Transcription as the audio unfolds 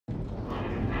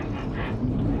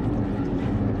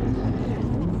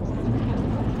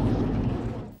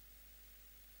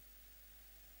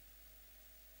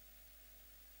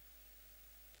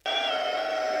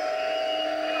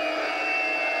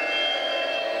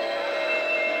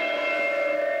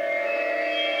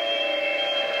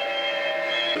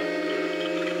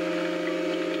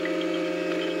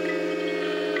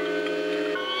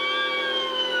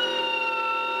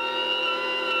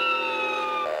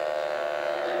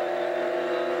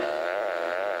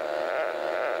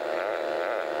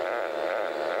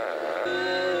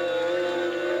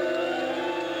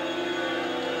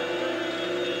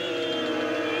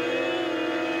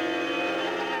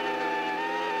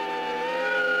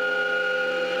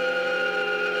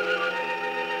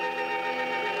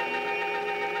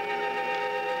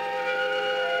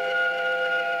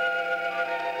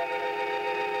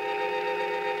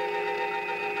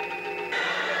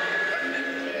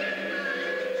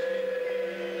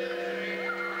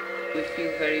We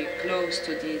feel very close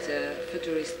to these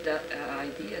futurist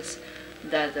ideas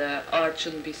that art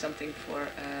shouldn't be something for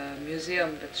a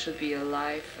museum, but should be a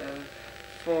live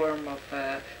form of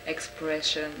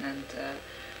expression and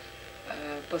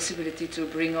possibility to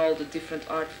bring all the different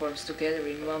art forms together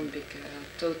in one big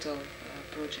total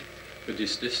project. But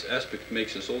this aspect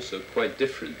makes us also quite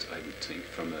different, I would think,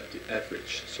 from the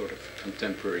average sort of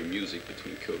contemporary music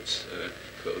between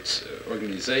quotes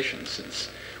organization. Since,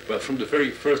 well, from the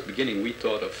very first beginning we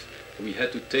thought of we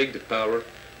had to take the power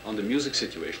on the music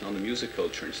situation, on the music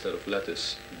culture, instead of let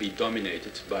us be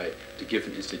dominated by the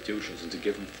given institutions and the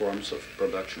given forms of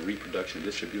production, reproduction, and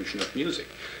distribution of music.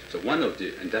 So one of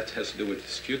the, and that has to do with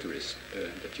this futurist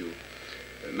that you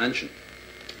mentioned,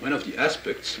 one of the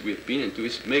aspects we've been into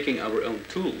is making our own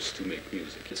tools to make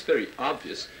music. It's very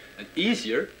obvious and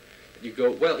easier. You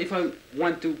go, well, if I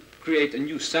want to create a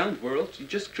new sound world, you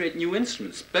just create new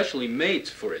instruments specially made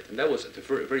for it. And that was at the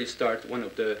very start one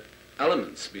of the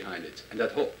elements behind it. And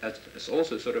that is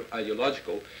also sort of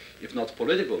ideological, if not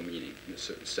political meaning in a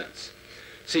certain sense.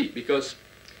 See, because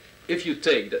if you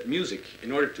take that music,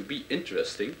 in order to be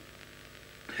interesting,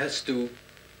 has to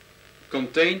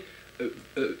contain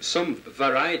some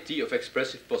variety of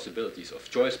expressive possibilities, of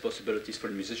choice possibilities for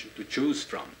the musician to choose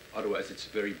from. Otherwise it's a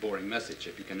very boring message.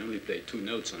 If you can only play 2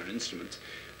 notes on an instrument,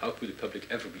 how could the public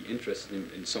ever be interested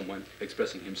in someone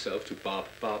expressing himself to bop,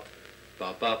 bop,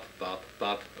 bop, bop, bop,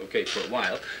 bop, okay, for a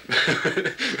while.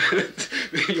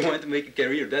 You want to make a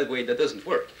career that way, that doesn't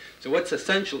work. So what's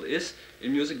essential is,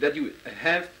 in music, that you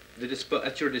have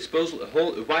at your disposal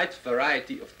a wide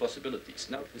variety of possibilities.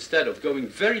 Now, instead of going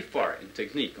very far in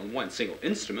technique on one single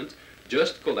instrument,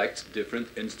 just collect different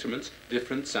instruments,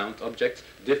 different sound objects,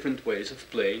 different ways of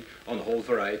playing on a whole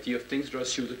variety of things that are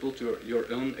suitable to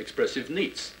your own expressive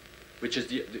needs, which is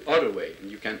the other way.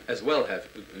 And you can as well have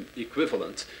an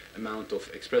equivalent amount of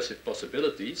expressive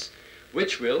possibilities,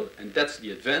 which will, and that's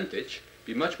the advantage,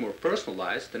 be much more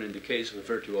personalized than in the case of a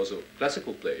virtuoso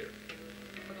classical player.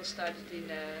 Started in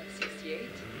 '68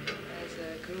 as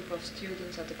a group of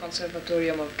students at the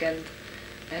Conservatorium of Gent,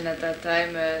 and at that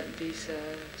time these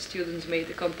students made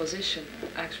a composition.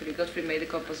 Actually, Godfried made a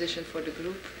composition for the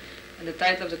group, and the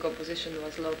title of the composition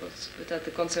was LOGOS. But at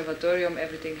the Conservatorium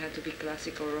everything had to be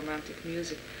classical romantic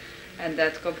music, and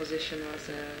that composition was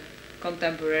a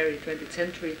contemporary 20th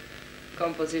century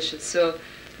composition. So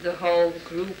the whole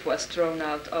group was thrown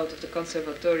out of the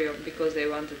Conservatorium because they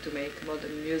wanted to make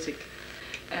modern music.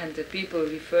 And the people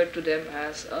referred to them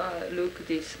as, look,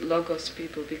 these Logos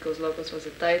people, because Logos was the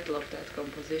title of that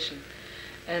composition.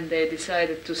 And they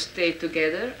decided to stay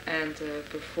together and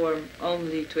perform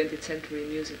only 20th century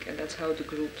music, and that's how the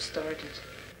group started.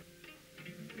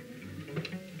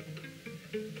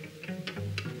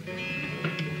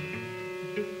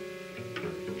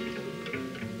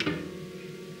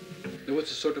 There was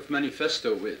a sort of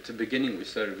manifesto at the beginning. We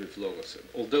started with Logos.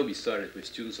 Although we started with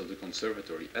students of the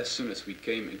conservatory, as soon as we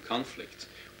came in conflict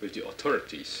with the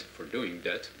authorities for doing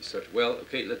that, we started, well,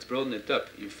 okay, let's broaden it up.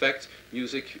 In fact,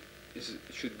 music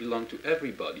should belong to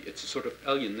everybody. It's a sort of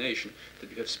alienation that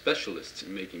we have specialists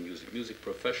in making music, music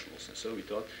professionals. And so we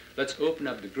thought, let's open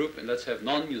up the group and let's have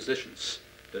non-musicians.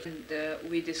 And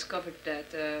we discovered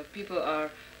that people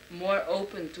are more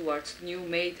open towards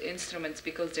new-made instruments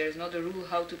because there is not a rule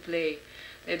how to play.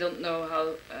 They don't know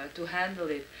how to handle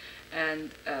it.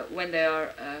 And when they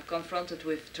are confronted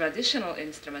with traditional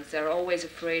instruments, they're always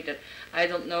afraid that I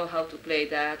don't know how to play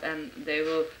that, and they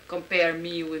will compare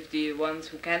me with the ones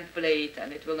who can't play it,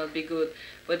 and it will not be good.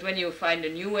 But when you find a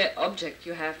new object,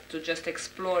 you have to just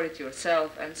explore it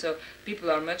yourself, and so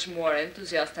people are much more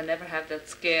enthusiastic and never have that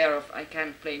scare of I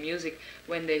can't play music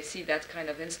when they see that kind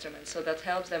of instrument. So that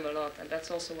helps them a lot, and that's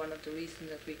also one of the reasons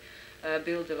that we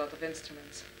build a lot of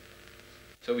instruments.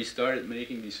 So we started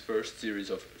making these first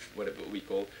series of what we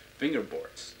call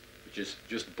fingerboards, which is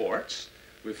just boards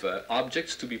with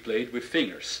objects to be played with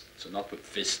fingers. So not with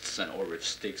fists or with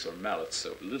sticks or mallets.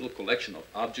 So a little collection of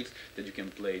objects that you can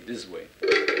play this way.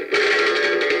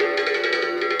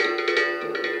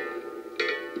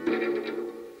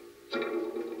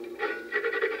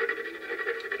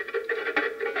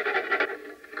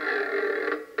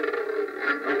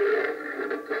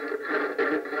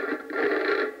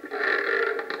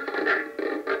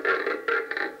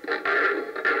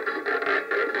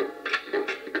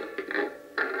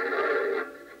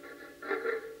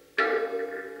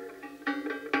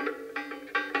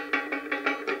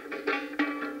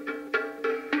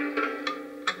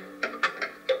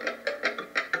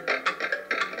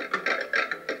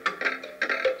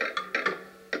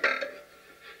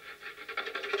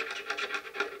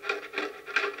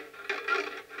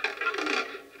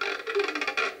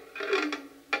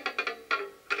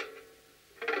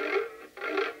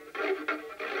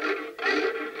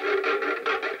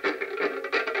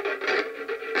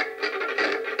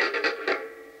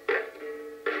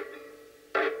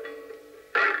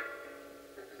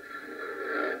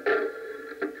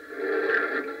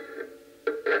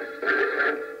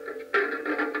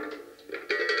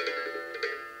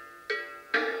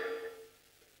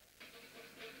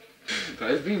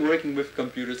 been working with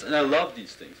computers, and I love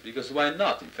these things, because why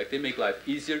not? In fact, they make life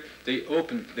easier,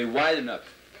 they widen up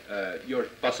your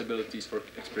possibilities for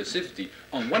expressivity,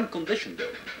 on one condition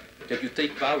though, that you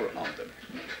take power on them.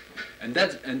 And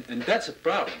that's a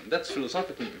problem. That's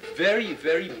philosophically very,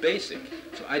 very basic.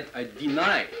 So I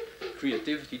deny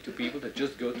creativity to people that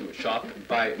just go to a shop and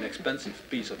buy an expensive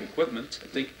piece of equipment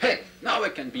and think, hey, now I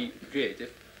can be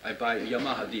creative. I buy a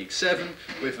Yamaha DX7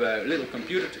 with a little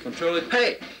computer to control it.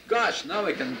 Hey, gosh, now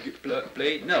I can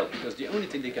play. No, because the only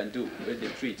thing they can do when they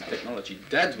treat technology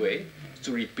that way is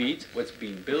to repeat what's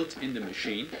being built in the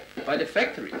machine by the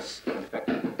factories.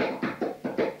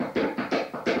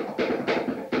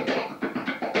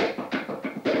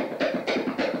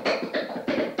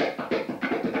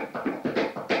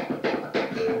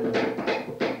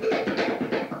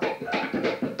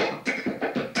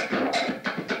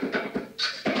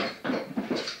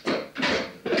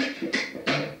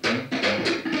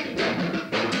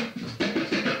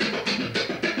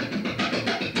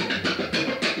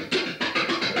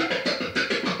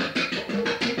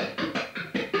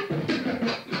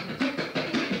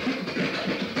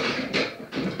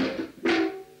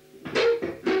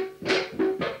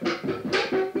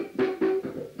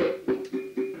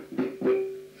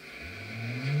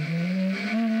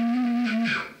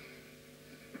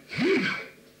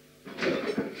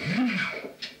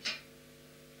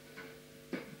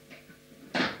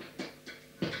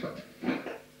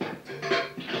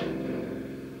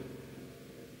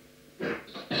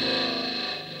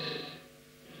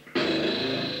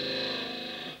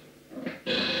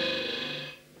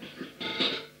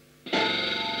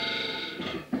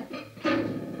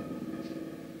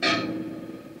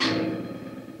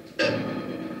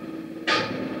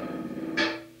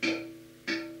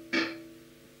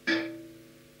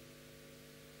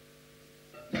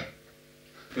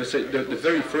 So the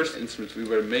very first instruments we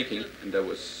were making, and that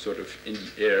was sort of in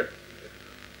the air,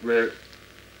 were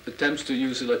attempts to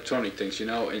use electronic things. You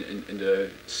know, in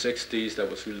the 60s, that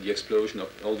was really the explosion of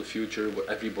all the future, where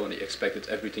everybody expected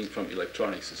everything from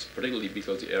electronics. It's particularly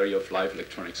because the area of live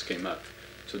electronics came up.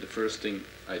 So the first thing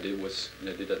I did was, and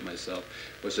I did that myself,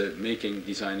 was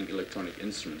designing electronic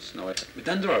instruments. But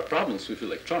then there are problems with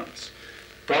electronics.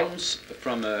 Problems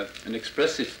from an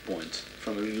expressive point,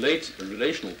 from a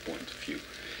relational point of view.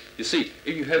 You see,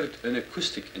 if you have an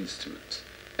acoustic instrument,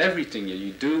 everything that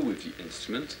you do with the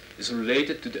instrument is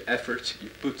related to the effort you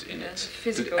put in it,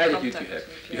 to the attitude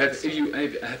you have. If you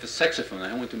have a saxophone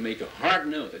and I want to make a hard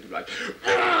note, I do like,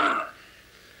 Argh!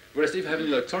 Whereas if you have an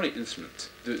electronic instrument,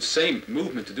 the same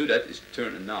movement to do that is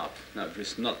turn a knob. Now,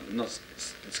 it's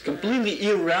it's completely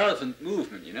irrelevant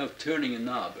movement, you know, turning a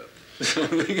knob up. So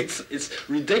it's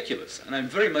ridiculous, and I'm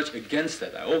very much against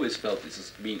that. I always felt this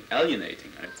as being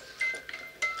alienating.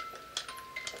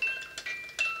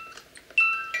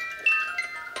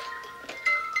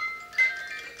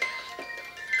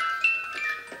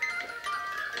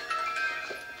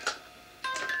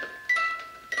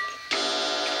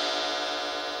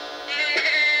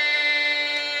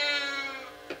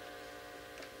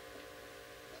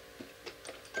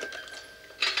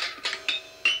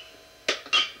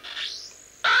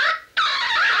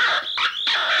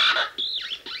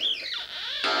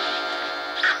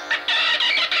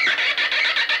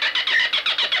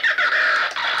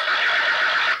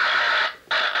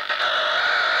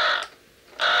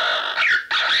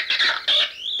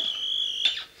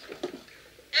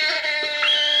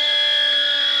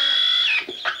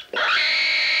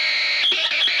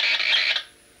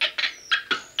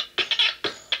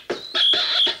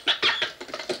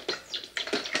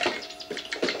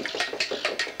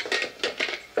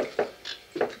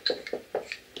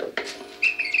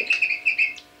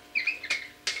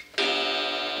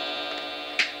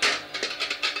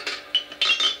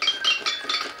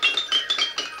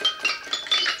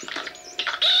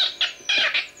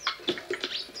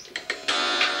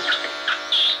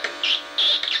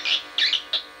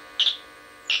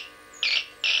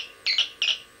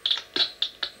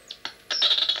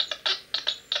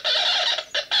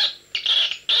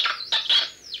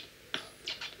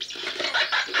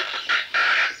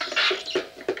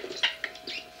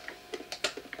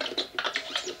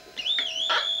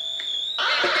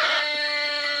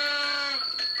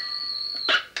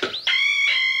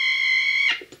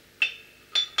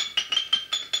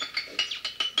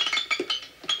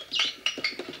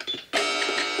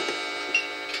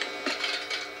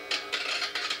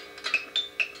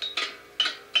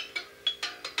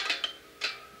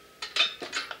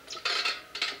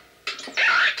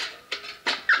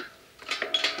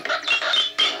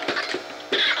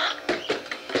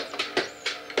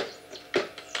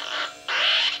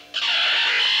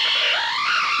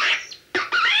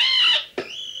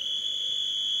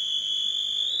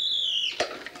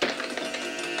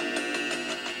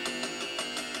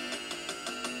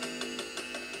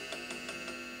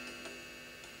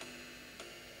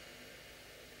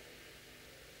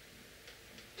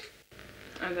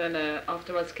 And then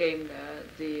afterwards came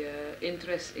the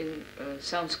interest in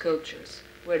sound sculptures,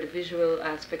 where the visual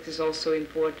aspect is also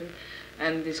important.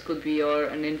 And this could be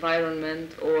an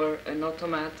environment or an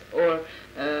automat or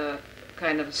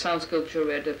kind of a sound sculpture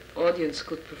where the audience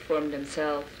could perform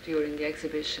themselves during the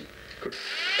exhibition. Good.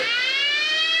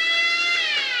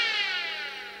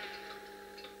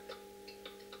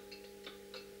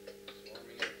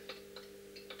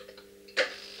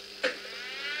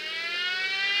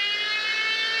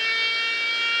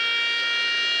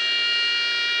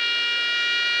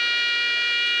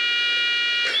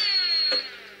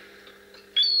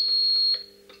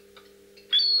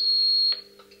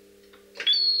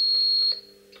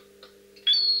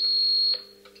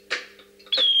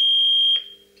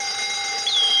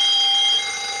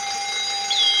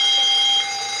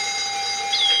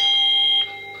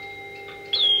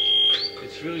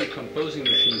 Really a composing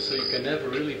machine, so you can never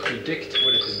really predict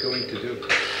what it is going to do.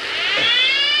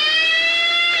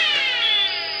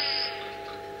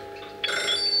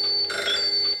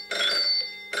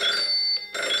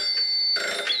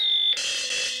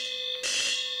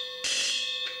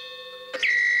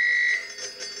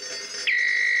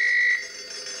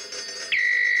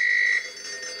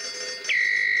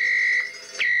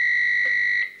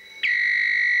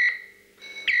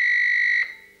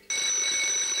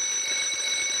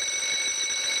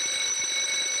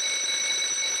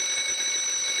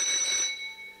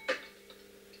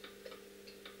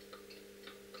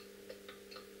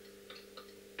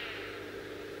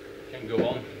 Go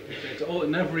on. It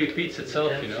never repeats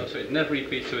itself, you know, so it never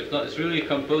repeats, so it's really a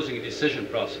composing decision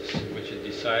process, which it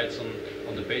decides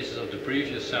on the basis of the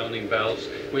previous sounding valves,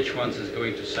 which ones is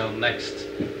going to sound next,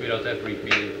 without ever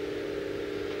repeating.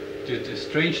 The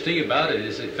strange thing about it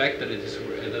is the fact that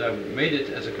that I made it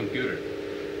as a computer.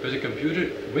 But a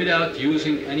computer without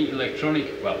using any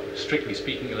electronic, well, strictly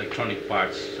speaking, electronic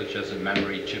parts, such as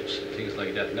memory chips, things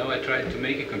like that. No, I tried to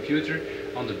make a computer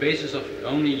on the basis of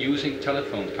only using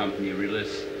telephone company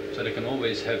relais, so they can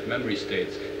always have memory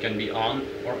states, can be on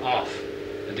or off,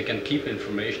 and they can keep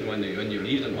information when you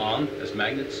leave them on as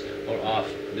magnets or off,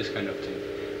 this kind of thing.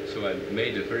 So I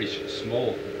made a very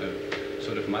small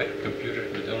sort of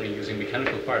microcomputer with only using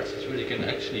mechanical parts, so you can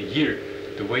actually hear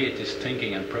the way it is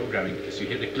thinking and programming, because you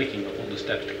hear the clicking of all the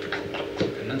steps,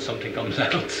 and then something comes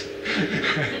out.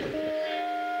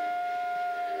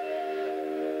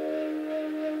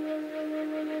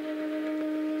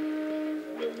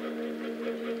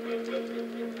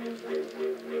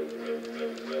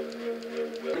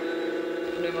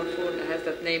 Pneumophone has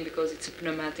that name because it's a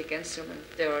pneumatic instrument.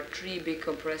 There are 3 big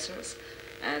compressors,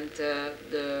 and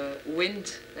the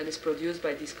wind that is produced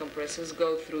by these compressors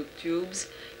go through tubes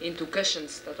into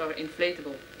cushions that are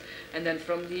inflatable. And then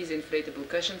from these inflatable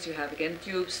cushions you have again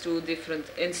tubes to different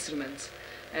instruments.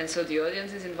 And so the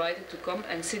audience is invited to come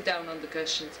and sit down on the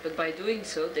cushions, but by doing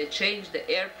so they change the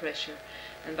air pressure.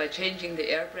 And by changing the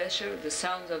air pressure, the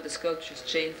sounds of the sculptures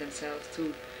change themselves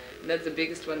too. And that's the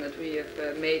biggest one that we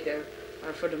have made. There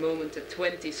are for the moment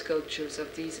 20 sculptures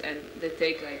of these, and they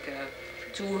take like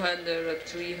 200 or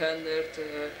 300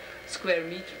 square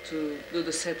meter to do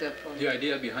the setup on. The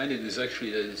idea behind it is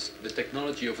actually that it's the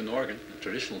technology of an organ, a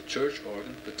traditional church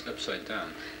organ, but upside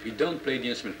down. We don't play the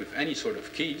instrument with any sort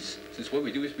of keys, since what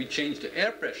we do is we change the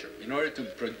air pressure in order to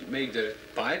make the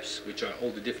pipes, which are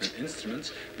all the different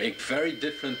instruments, make very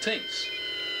different things.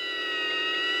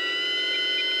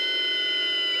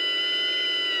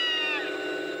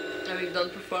 And we've done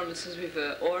performances with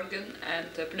organ and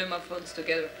pneumophones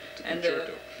together. And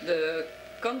the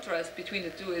contrast between the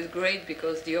two is great,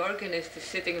 because the organist is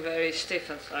sitting very stiff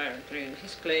and silent, and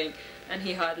he's playing, and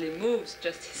he hardly moves,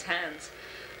 just his hands.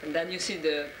 And then you see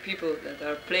the people that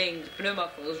are playing the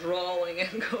pneumophones rolling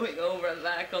and going over and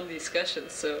back on these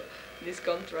cushions. So this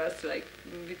contrast, like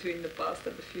between the past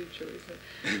and the future, is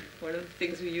one of the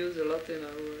things we use a lot in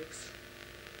our works.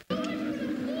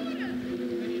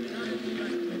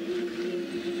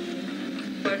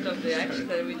 Part of the action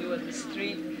that we do on the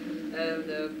street,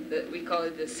 we call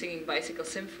it the Singing Bicycle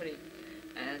Symphony,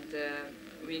 and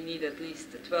we need at least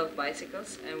 12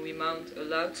 bicycles, and we mount a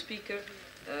loudspeaker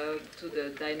to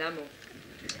the dynamo.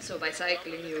 So by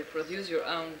cycling you produce your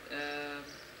own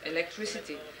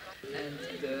electricity, and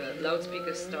the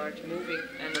loudspeakers start moving,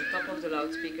 and on top of the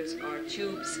loudspeakers are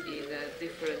tubes in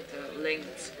different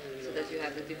lengths, so that you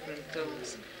have the different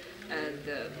tones. And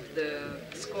the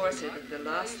score said that the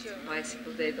last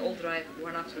bicycle, they all drive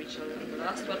one after each other, and the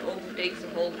last one overtakes the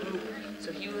whole group,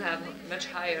 so he will have a much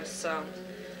higher sound,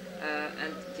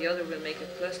 and the other will make a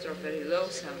cluster of very low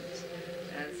sounds.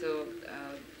 And so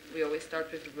we always start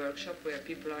with a workshop where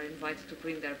people are invited to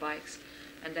bring their bikes,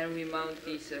 and then we mount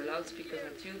these loudspeakers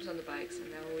and tubes on the bikes,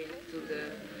 and then we do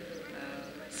the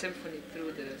symphony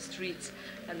through the streets.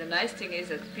 And the nice thing is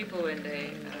that people, when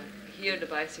they hear the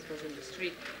bicycles in the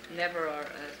street, never are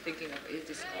thinking of, is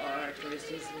this art or is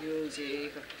this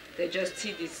music? Or they just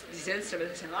see these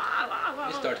instruments and say, wah, wah,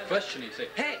 wah. They start questioning, say,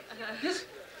 hey,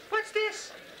 what's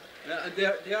this?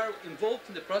 They are involved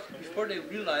in the process before they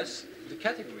realize the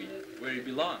category where it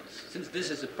belongs. Since this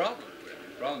is a problem,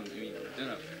 I mean, you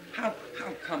know, how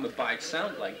come a bike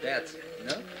sound like that? You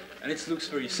know, and it looks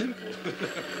very simple.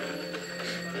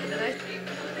 And I think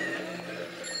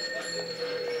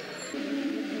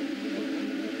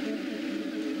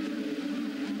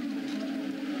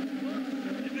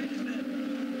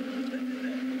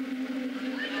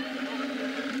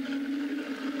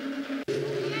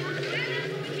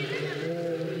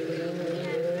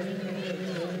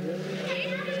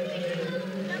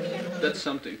that's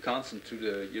something constant through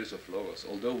the years of Logos.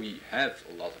 Although we have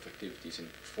a lot of activities in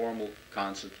formal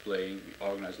concert playing, we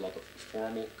organize a lot of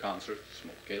formal concerts,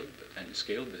 small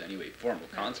scale, but anyway, formal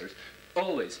concerts.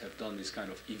 Always have done this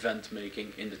kind of event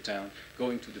making in the town,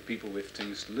 going to the people with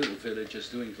things, little villages,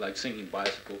 doing like singing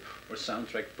bicycle or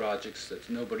soundtrack projects that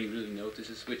nobody really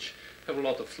notices, which have a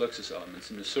lot of fluxus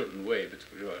elements in a certain way, but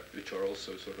which are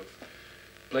also sort of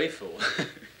playful.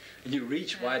 You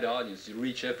reach wide audience, you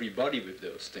reach everybody with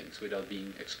those things without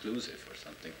being exclusive or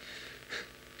something.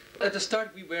 At the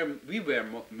start we were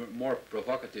more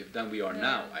provocative than we are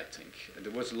now, I think.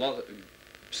 There was a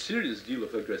serious deal of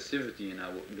aggressivity in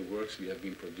the works we have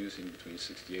been producing between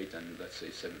 68 and let's say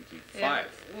 75. yeah,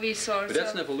 we saw but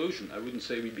that's an evolution. I wouldn't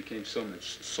say we became so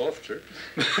much softer.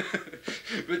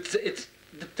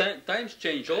 But times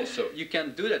change also. You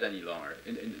can't do that any longer.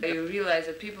 You realize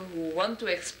that people who want to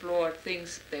explore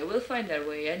things, they will find their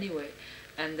way anyway.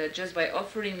 And that just by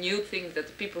offering new things, that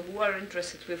the people who are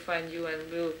interested will find you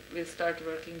and will start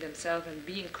working themselves and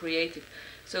being creative.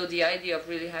 So the idea of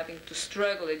really having to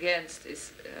struggle against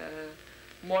is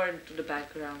more into the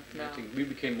background now. I think we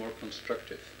became more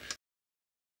constructive.